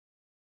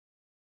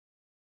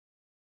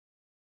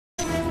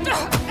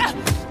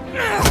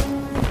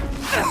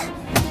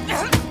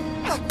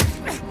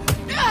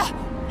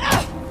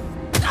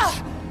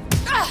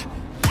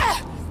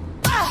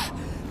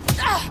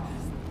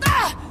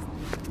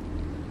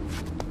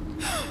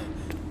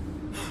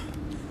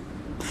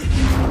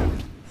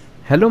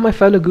Hello my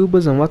fellow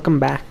goobers and welcome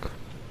back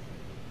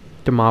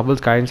to Marvel's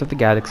Guardians of the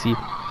Galaxy.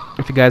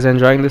 If you guys are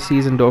enjoying this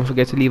season, don't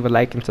forget to leave a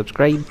like and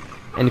subscribe.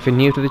 And if you're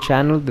new to the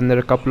channel, then there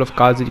are a couple of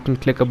cards that you can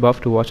click above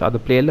to watch other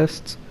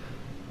playlists.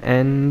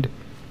 And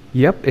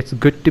yep, it's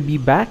good to be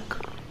back.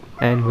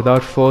 And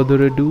without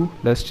further ado,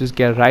 let's just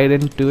get right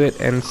into it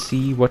and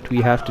see what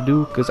we have to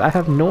do, because I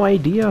have no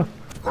idea.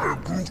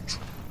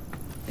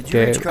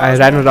 Okay, I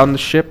ran around the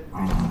ship.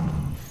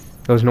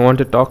 There was no one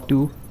to talk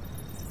to.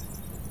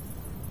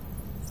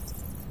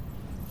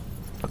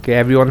 Okay,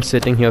 everyone's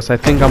sitting here, so I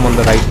think I'm on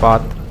the right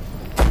path.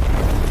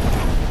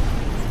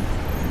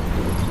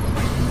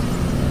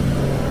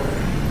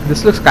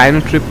 This looks kinda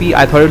trippy.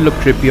 I thought it looked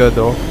trippier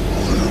though.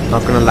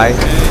 Not gonna lie.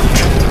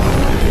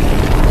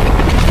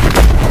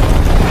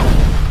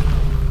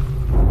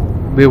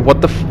 Wait,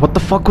 what the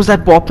fuck was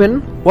that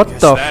poppin'?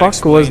 What the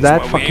fuck was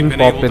that fucking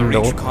poppin'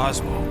 though?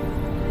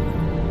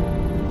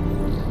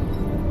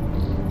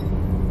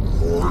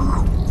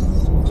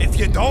 If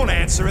you don't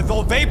answer it,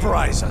 they'll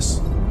vaporize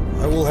us.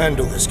 I will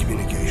handle this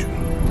communication.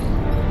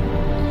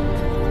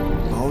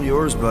 All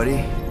yours, buddy.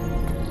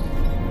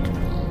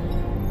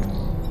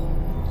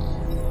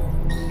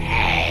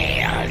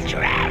 Hail,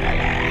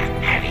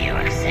 traveler. Have you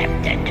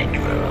accepted the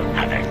truth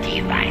of a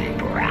divine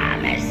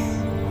promise?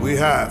 We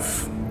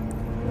have.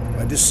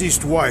 My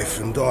deceased wife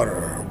and daughter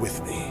are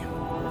with me.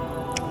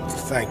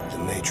 Thank the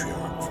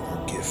matriarch for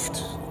her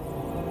gift.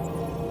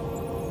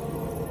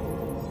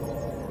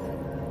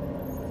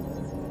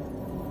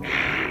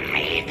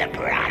 May the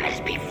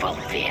promise be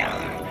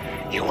fulfilled.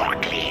 You are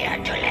clear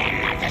to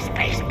land at the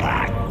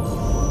spaceport.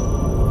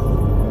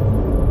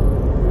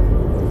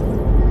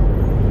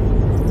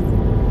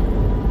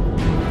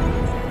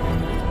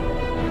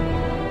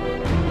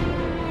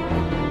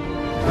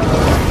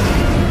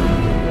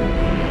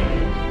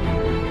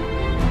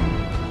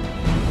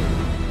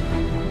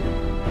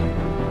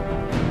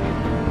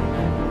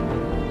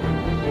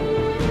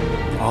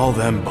 All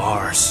them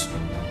bars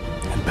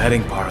and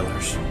betting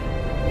parlors.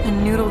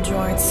 And noodle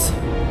joints.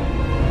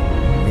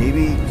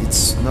 Maybe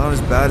it's not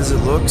as bad as it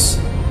looks.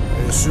 I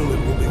assume it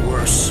will be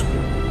worse.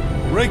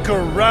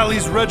 Raker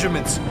rallies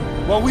regiments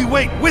while we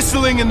wait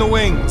whistling in the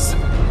wings.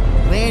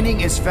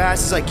 Landing as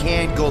fast as I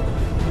can, go.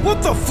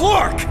 What the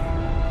flark?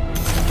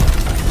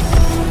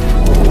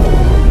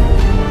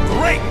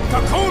 Great!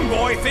 Cocoon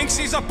Boy thinks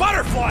he's a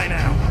butterfly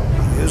now!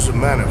 He is a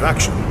man of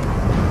action.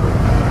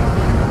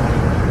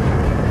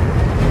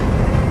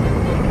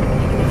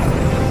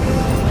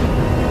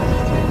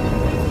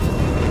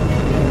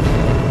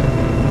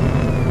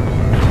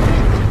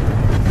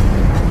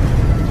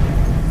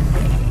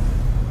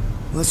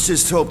 Let's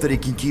just hope that he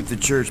can keep the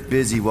church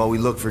busy while we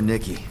look for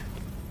Nikki.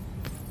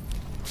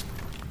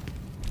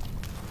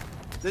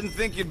 Didn't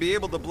think you'd be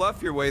able to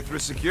bluff your way through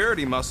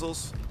security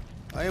muscles.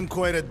 I am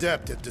quite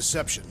adept at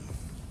deception.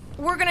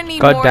 We're gonna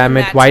need God more damn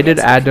than it, that why to did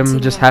get Adam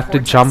some just have to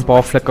continuum jump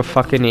vortex off like a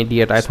fucking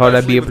idiot? I thought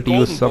I'd be able to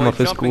use some of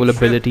his cool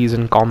abilities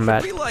in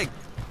combat. Try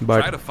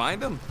But to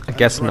find him? I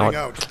guess not.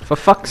 out. For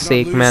fuck's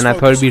sake, man, I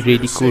thought it'd be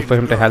really cool for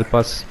him to help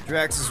us.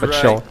 Drax is But right.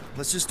 sure.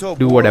 Let's just hope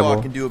Do Warlock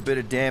whatever. can do a bit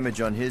of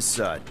damage on his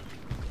side.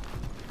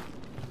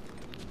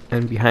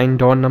 And behind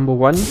door number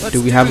 1,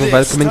 do we do have a this.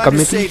 welcoming Time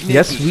to committee? save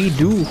Yes, Nikki. we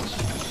do.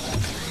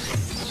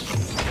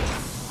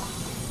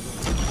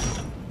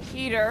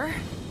 Peter.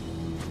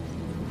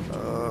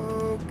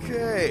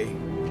 Okay.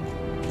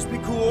 Just be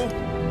cool.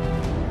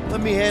 Let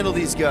me handle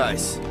these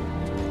guys.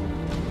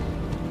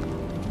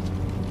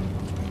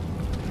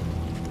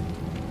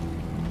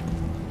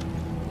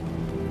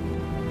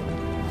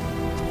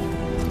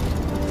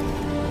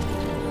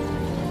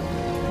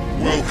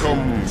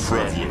 Welcome,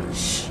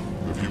 travelers.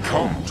 Have you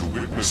come to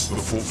witness the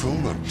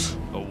fulfillment?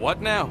 The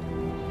what now?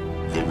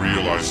 The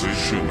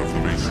realization of the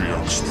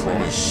Matriarch's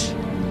promise?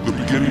 The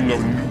beginning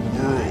of a new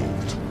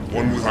world,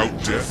 one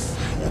without death,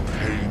 or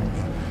pain,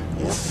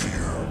 or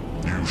fear.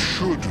 You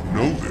should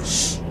know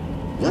this.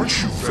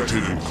 Weren't you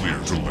vetted and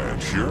cleared to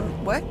land here?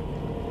 What?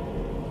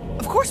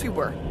 Of course we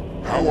were.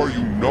 How are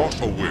you not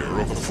aware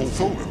of the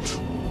fulfillment?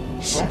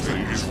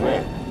 Something is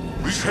wrong.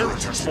 These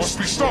heretics must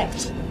be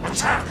stopped.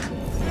 Attack!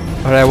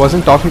 Alright, I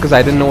wasn't talking because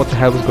I didn't know what the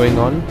hell was going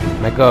on.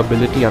 Mega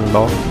ability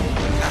unlocked.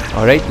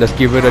 Alright, let's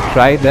give it a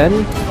try then.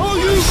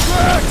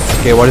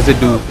 Okay, what does it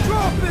do?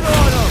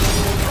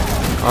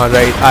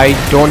 Alright, I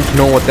don't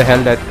know what the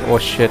hell that... Oh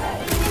shit.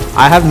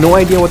 I have no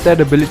idea what that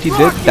ability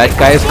did. That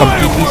guy is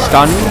completely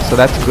stunned, so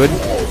that's good.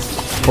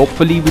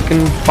 Hopefully we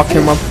can fuck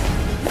him up.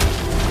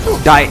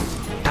 Die.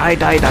 Die,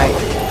 die, die.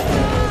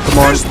 Come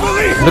on.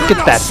 Look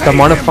at that. The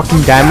amount of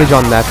fucking damage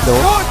on that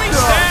though.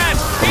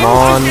 Come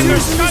on.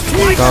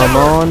 Come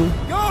on.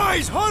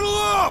 Guys, huddle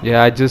up!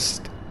 Yeah, I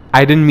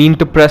didn't mean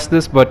to press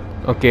this, but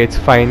okay, it's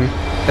fine.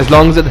 As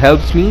long as it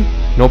helps me,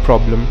 no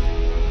problem.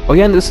 Oh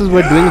yeah, and this is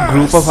we're doing a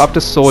group of after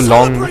so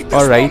long.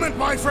 Alright.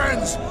 My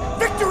friends,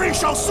 victory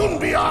shall soon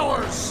be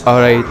ours.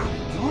 Alright.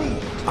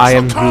 I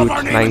am Carve Groot.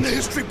 our name in the Nice.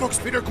 history books,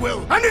 Peter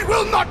Quill, and it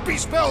will not be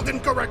spelled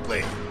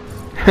incorrectly.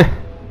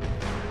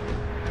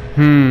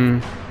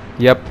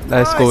 Yep,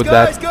 let's go with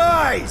that.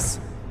 Guys!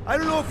 I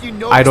don't know if you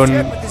know. I don't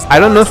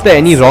know if there are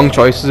any wrong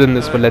choices in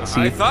this, but let's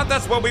see. I thought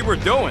that's what we were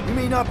doing. We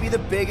may not be the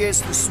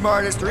biggest, the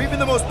smartest, or even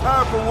the most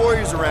powerful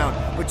warriors around,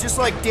 but just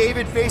like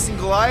David facing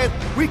Goliath,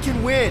 we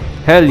can win.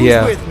 Hell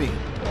yeah. Who's with me?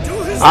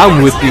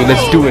 I'm with you,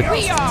 let's do it.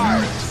 We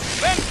are.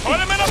 Then put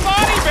him in a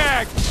body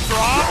bag.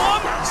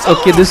 Problem?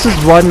 Okay, this is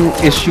one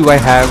issue I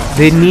have.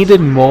 They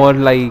needed more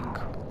like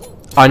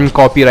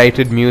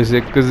uncopyrighted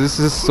music because this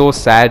is so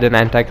sad and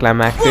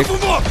anticlimactic.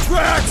 Move 'em up,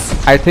 Drax!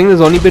 I think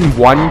there's only been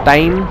one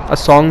time a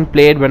song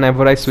played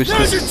whenever I switched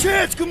Now's your this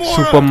chance, Gamora!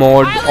 super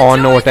mode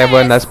on or whatever,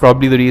 and that's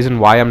probably the reason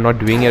why I'm not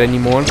doing it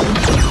anymore.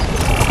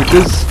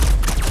 Because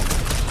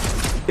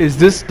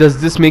does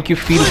this make you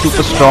feel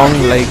super strong?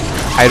 Like,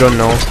 I don't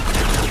know.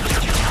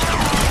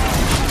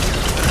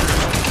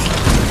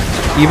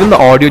 Even the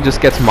audio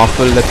just gets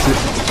muffled. That's it.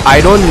 I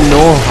don't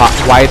know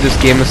why this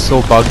game is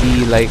so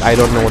buggy. Like, I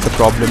don't know what the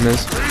problem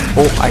is.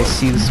 Oh, I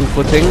see the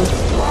super thing.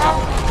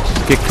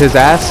 Kicked his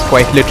ass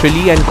quite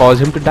literally and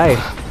caused him to die.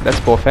 That's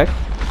perfect.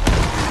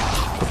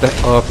 What the?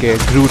 Okay,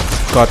 Groot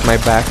got my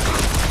back.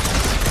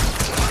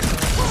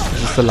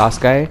 Is this the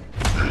last guy?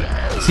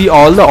 See,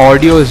 all the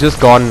audio is just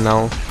gone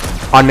now,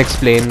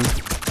 unexplained.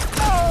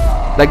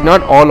 Like,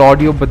 not all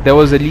audio, but there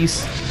was at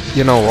least,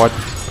 you know what?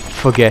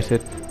 Forget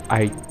it.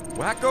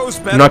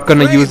 I'm not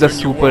gonna use the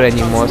super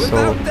anymore,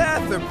 so.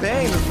 Death or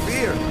pain or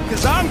fear,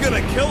 'cause I'm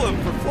gonna kill him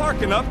for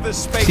flarking up this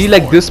space. See,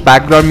 like this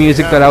background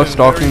music that I was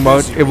talking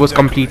about, it was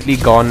completely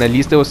gone. At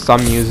least there was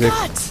some music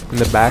in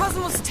the back.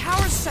 Cosmos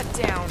Tower's shut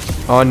down.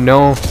 Oh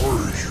no.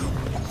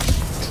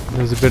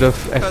 There's a bit of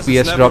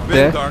FPS drop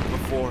there.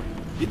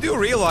 You do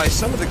realize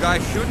some of the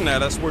guys shooting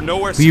at us were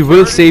nowhere. We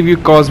will save you,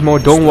 Cosmo.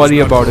 Don't worry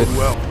about it.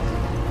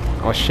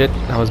 Oh shit,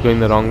 I was going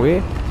the wrong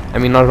way. I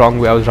mean, not wrong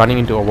way. I was running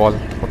into a wall.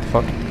 What the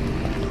fuck?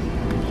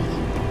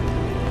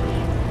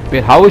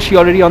 Wait, how is she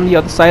already on the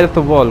other side of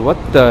the wall? What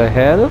the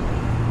hell?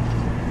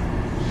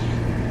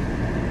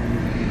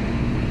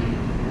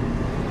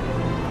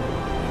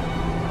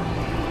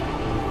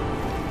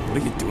 What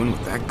are you doing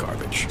with that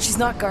garbage? She's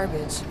not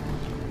garbage.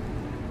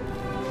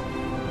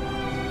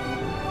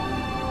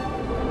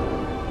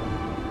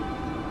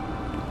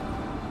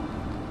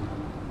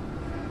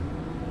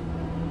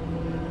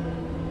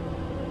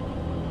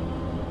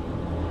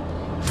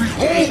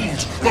 Behold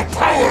the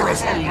power of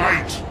the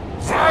light!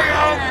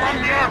 Via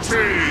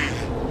Magnati!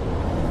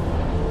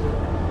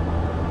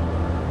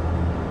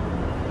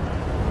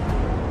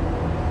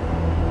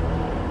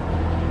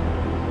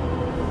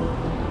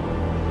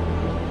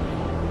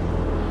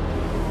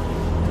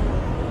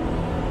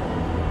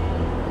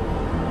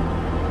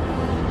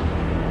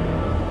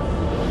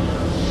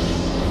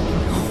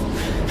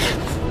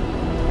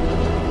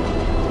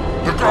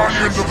 The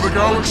Guardians of the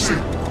Galaxy!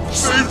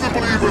 Save the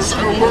believers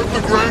and alert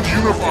the Grand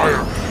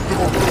Unifier! The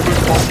rebellion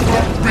must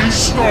not be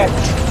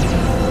stopped!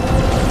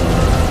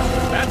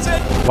 That's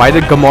it. Why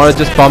did Gamora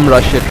just bum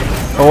rush it?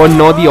 Oh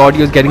no, the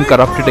audio is getting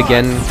corrupted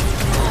again.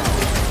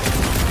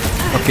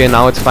 Okay,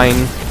 now it's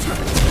fine.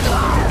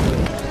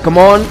 Come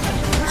on,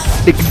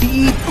 dig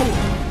deep.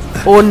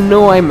 Oh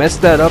no, I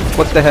messed that up.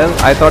 What the hell?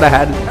 I thought I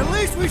had it. At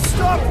least we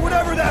stopped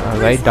whatever that.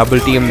 Alright, double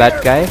team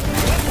that guy.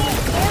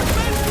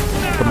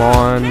 Come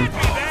on.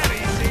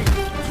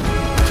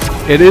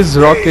 It is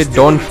Rocket,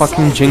 don't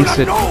fucking jinx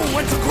it.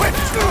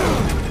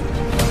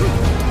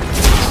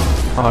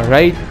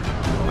 Alright.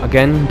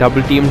 Again,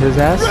 double teamed his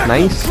ass.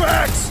 Nice.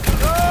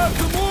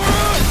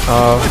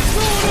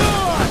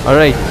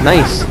 Alright,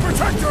 nice.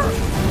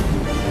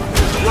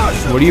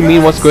 What do you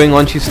mean what's going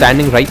on? She's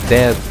standing right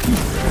there.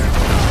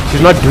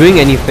 She's not doing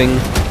anything.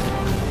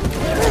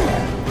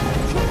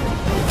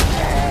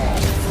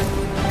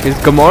 Is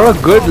Gamora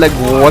good? Like,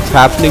 what's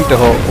happening to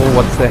her? Oh,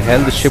 what the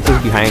hell? The ship is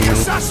behind me.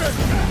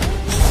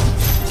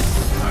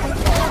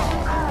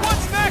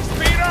 What's next,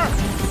 Peter?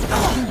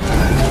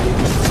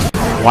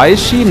 Why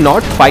is she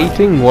not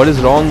fighting? What is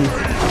wrong?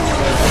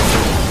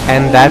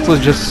 And that was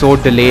just so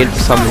delayed for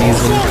some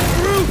reason.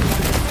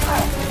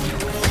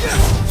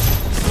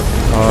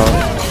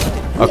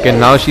 Okay,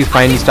 now she's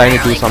finally starting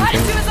to do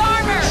something.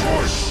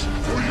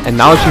 And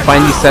now she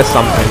finally says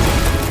something.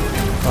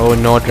 Oh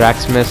no,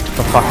 Drax missed,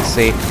 for fuck's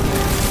sake.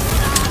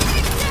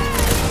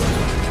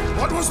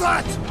 What was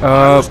that?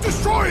 I was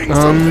destroying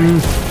something.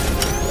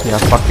 Yeah,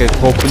 fuck it.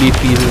 Hopefully it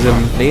freezes him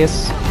in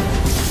place.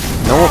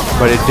 No,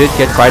 but it did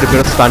get quite a bit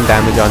of stun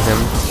damage on him.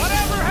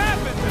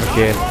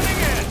 Okay.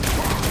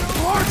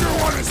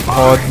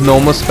 Oh, no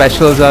more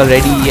specials are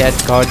ready yet.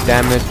 God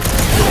damn it.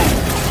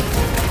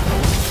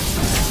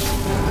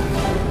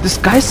 This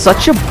guy's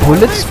such a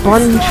bullet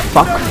sponge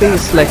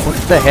fuckface. Like, what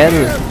the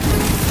hell?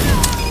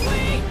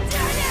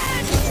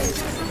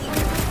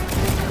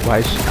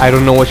 Why? I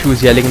don't know what she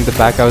was yelling in the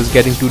back. I was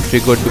getting too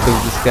triggered because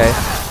of this guy.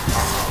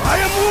 I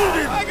am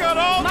wounded. I got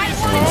all these.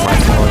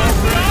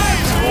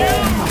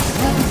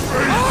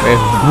 Wait,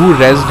 who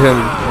rezzed him?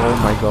 Oh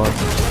my god.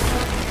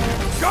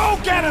 Go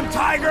get him,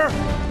 Tiger.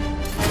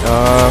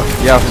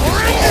 Yeah,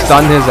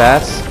 stun his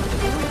ass.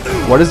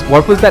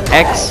 What was that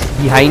X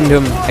behind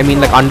him? I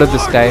mean, like under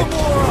this guy.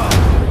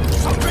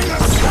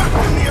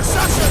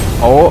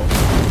 Oh,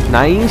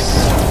 Nice.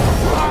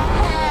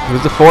 It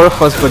was the 4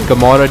 of us, but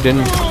Gamora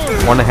didn't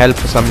want to help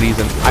for some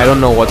reason. I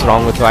don't know what's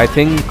wrong with her. I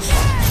think...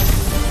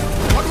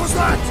 What was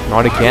that?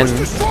 Not again. I was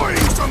destroying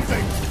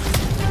something.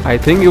 I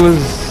think it was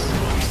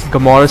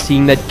Gamora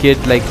seeing that kid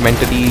like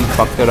mentally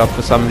fucked her up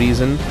for some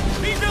reason.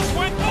 He just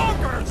went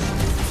bonkers!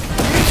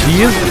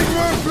 She is...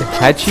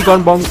 Had she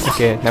gone bonk?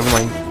 Okay, never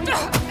mind.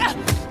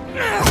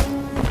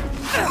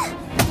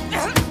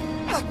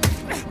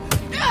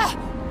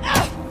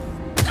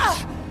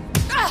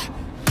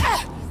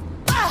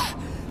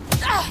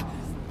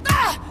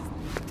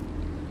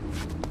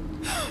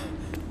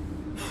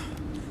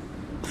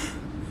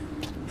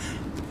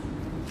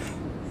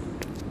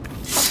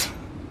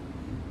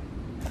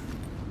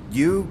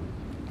 You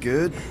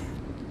good?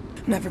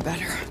 Never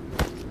better.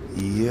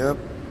 Yep,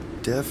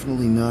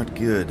 definitely not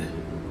good.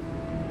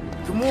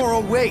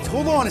 Gamora, wait,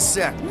 hold on a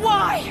sec.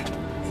 Why?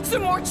 So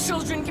more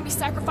children can be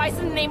sacrificed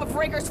in the name of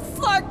Raker's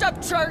flagged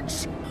up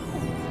church?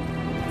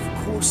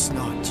 Of course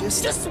not,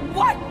 Just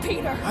what,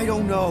 Peter? I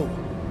don't know.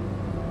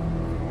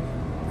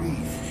 Breathe.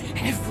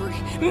 Every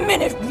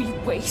minute we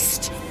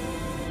waste.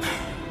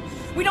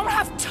 We don't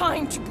have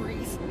time to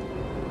breathe.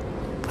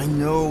 I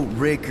know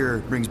Raker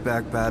brings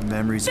back bad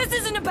memories. This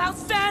isn't about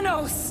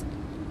Thanos.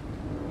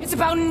 It's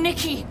about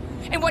Nikki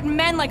and what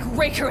men like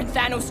Raker and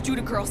Thanos do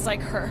to girls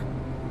like her.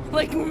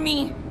 Like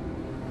me.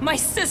 My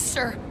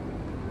sister.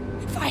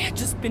 If I had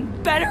just been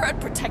better at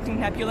protecting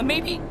Nebula,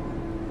 maybe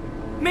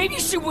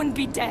she wouldn't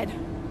be dead.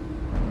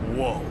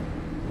 Whoa.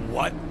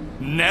 What?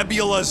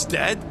 Nebula's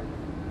dead?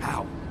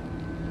 How?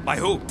 By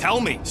who? Tell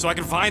me, so I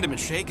can find him and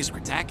shake his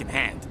Kratak in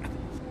hand.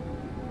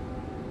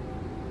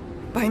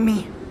 By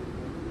me.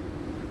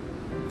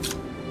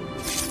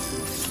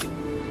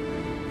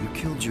 You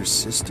killed your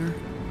sister?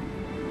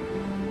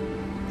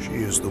 She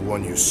is the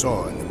one you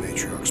saw in the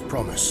Matriarch's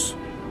promise.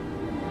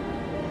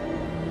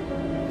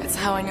 That's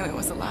how I knew it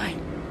was a lie.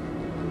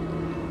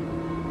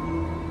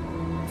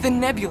 The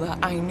Nebula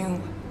I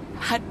knew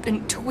had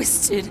been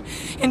twisted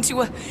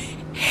into a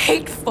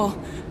hateful,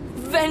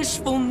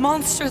 vengeful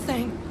monster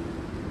thing.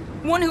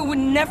 One who would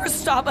never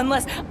stop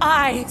unless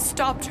I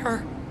stopped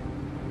her.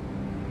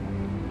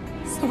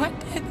 So I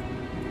did.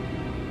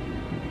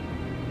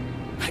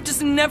 I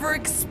just never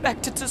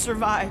expected to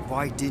survive.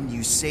 Why didn't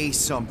you say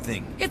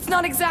something? It's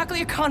not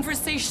exactly a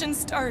conversation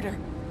starter.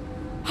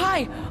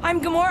 Hi, I'm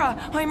Gamora.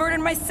 I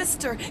murdered my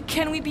sister.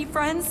 Can we be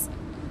friends?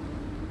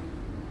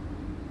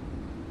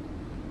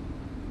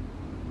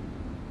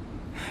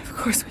 Of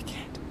course we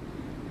can't.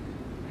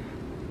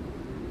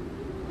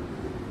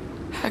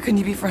 How can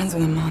you be friends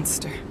with a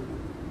monster?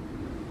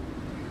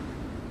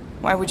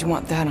 Why would you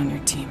want that on your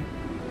team?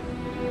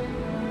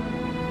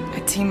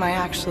 A team I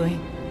actually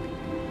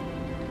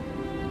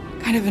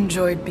kind of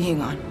enjoyed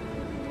being on,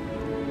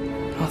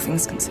 all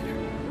things considered.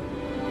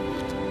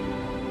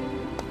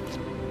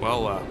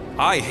 Well,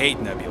 I hate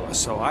Nebula,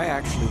 so I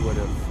actually would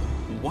have...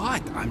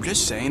 What? I'm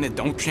just saying it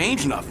don't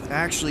change nothing.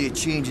 Actually, it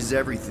changes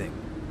everything.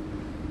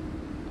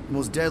 The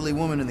most deadly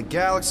woman in the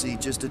galaxy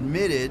just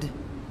admitted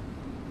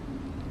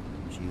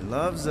she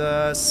loves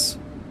us.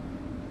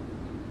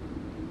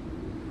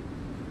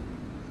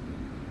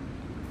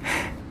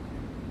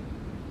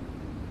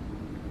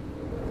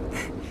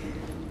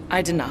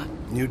 I did not.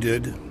 You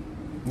did.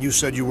 You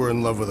said you were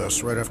in love with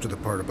us right after the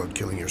part about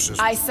killing your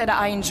sister. I said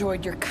I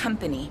enjoyed your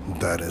company.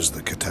 That is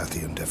the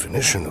Katathian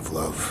definition of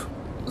love.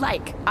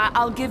 Like.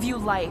 I'll give you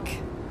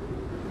like.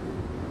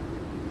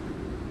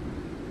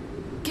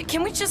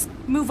 Can we just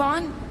move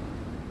on?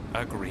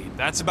 Agreed.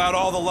 That's about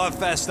all the love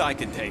fest I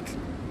can take.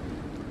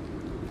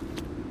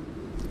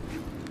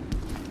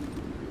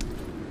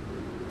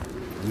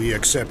 We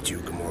accept you,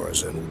 Gamora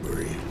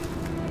Zenuburi.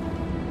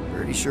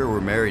 Pretty sure we're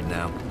married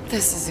now.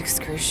 This is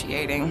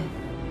excruciating.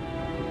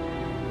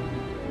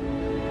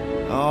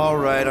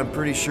 Alright, I'm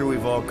pretty sure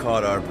we've all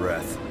caught our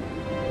breath.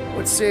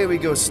 Let's say we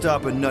go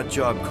stop a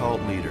nutjob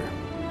cult leader.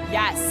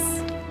 Yes.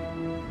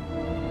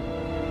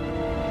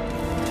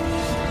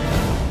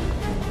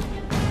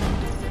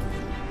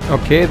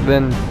 Okay,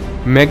 then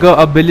mega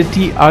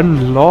ability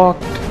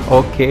unlocked.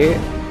 Okay,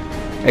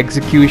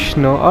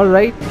 executioner. All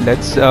right,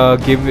 let's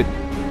give it.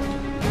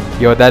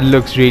 Yo, that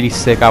looks really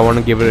sick. I want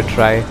to give it a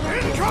try.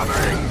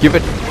 Give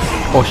it.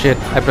 Oh shit!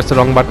 I pressed the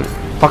wrong button.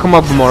 Fuck him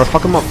up, Gamora.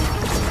 Fuck him up.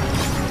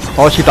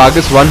 Oh, she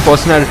targets one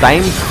person at a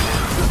time.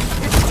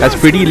 That's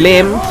pretty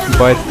lame,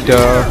 but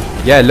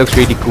yeah, it looks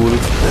really cool.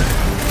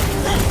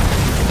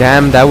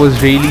 Damn, that was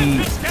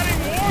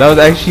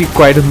actually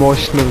quite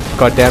emotional.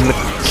 God damn it.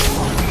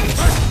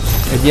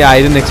 And yeah,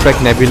 I didn't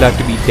expect Nebula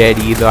to be dead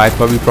either. I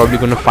thought we were probably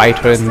gonna fight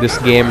her in this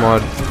game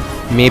or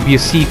maybe a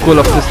sequel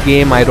of this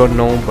game. I don't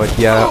know, but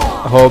yeah,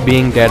 her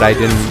being dead, I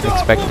didn't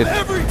expect it.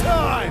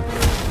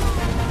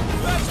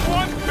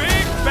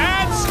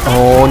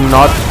 Oh,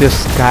 not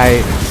this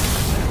guy.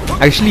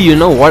 Actually, you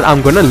know what?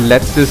 I'm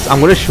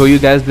gonna show you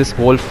guys this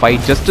whole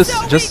fight just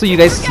so you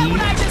guys see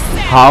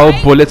how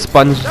bullet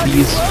sponge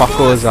these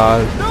fuckers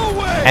are,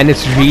 and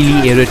it's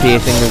really irritating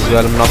as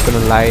well. I'm not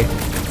gonna lie.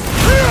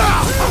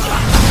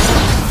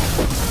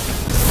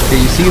 Okay,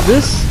 you see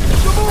this?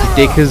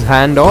 take his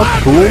hand off,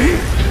 boom,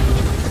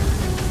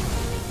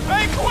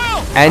 Hey,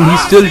 Quill! and he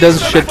still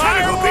does shit.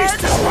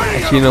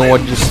 Actually, you know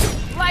what, just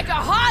Like a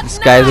hot this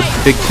guy is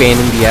a big pain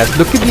in the ass.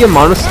 Look at the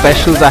amount of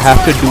specials I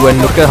have to do and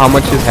look at how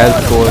much his health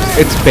goes.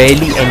 It's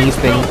barely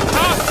anything.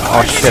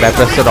 Oh shit, I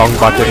pressed the wrong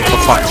button, for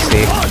fuck's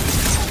sake.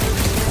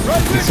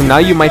 Okay, so now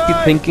you might be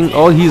thinking,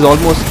 oh, he's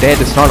almost dead,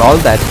 it's not all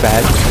that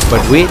bad.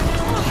 But wait,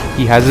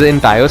 he has an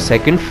entire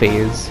second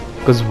phase.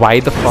 Because why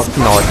the fuck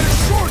not?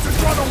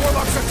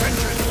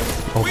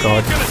 Oh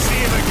god.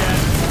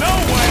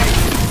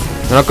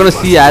 You're not gonna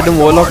see Adam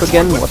Warlock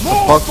again? What the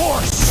fuck?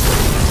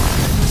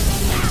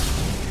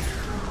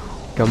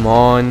 Come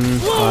on.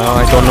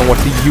 I don't know what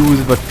to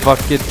use, but fuck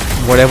it.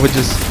 Whatever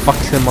just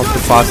fucks him up the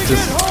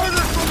fastest.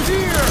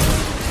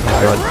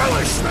 Oh god.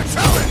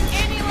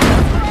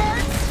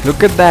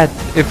 Look at that.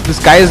 If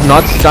this guy is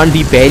not stunned,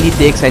 he barely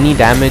takes any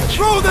damage.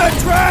 Throw that,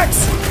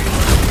 Drax!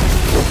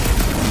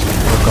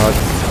 Oh god.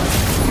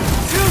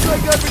 Feels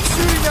like I've been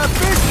shooting that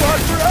big spot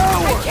for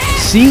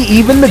hours! See,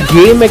 even the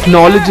game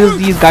acknowledges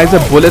these guys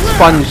are bullet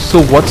sponge,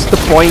 so what's the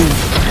point?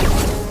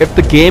 If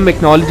the game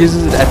acknowledges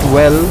it as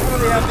well,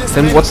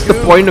 then what's the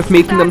point of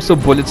making them so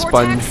bullet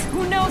sponge?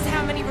 Who knows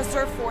how many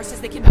reserve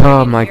forces they can Oh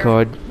bring in my here.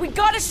 god. We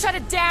gotta shut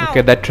it down.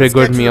 Okay, that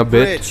triggered get me to a the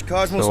bit, bridge.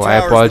 Cosmos so I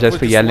Tower's the apologize for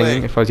quickest yelling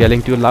way. if I was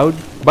yelling too loud.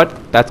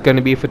 But that's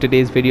gonna be it for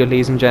today's video,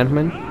 ladies and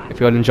gentlemen. If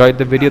you all enjoyed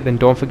the video, then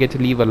don't forget to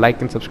leave a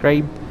like and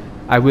subscribe.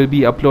 I will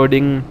be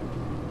uploading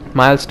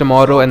Miles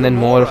tomorrow and then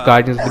more of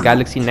Guardians of the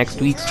Galaxy next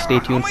week, so stay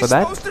tuned for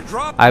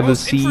that. I will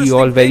see you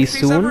all very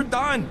soon.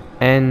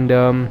 And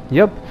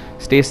yep,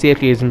 stay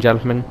safe, ladies and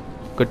gentlemen.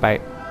 Goodbye.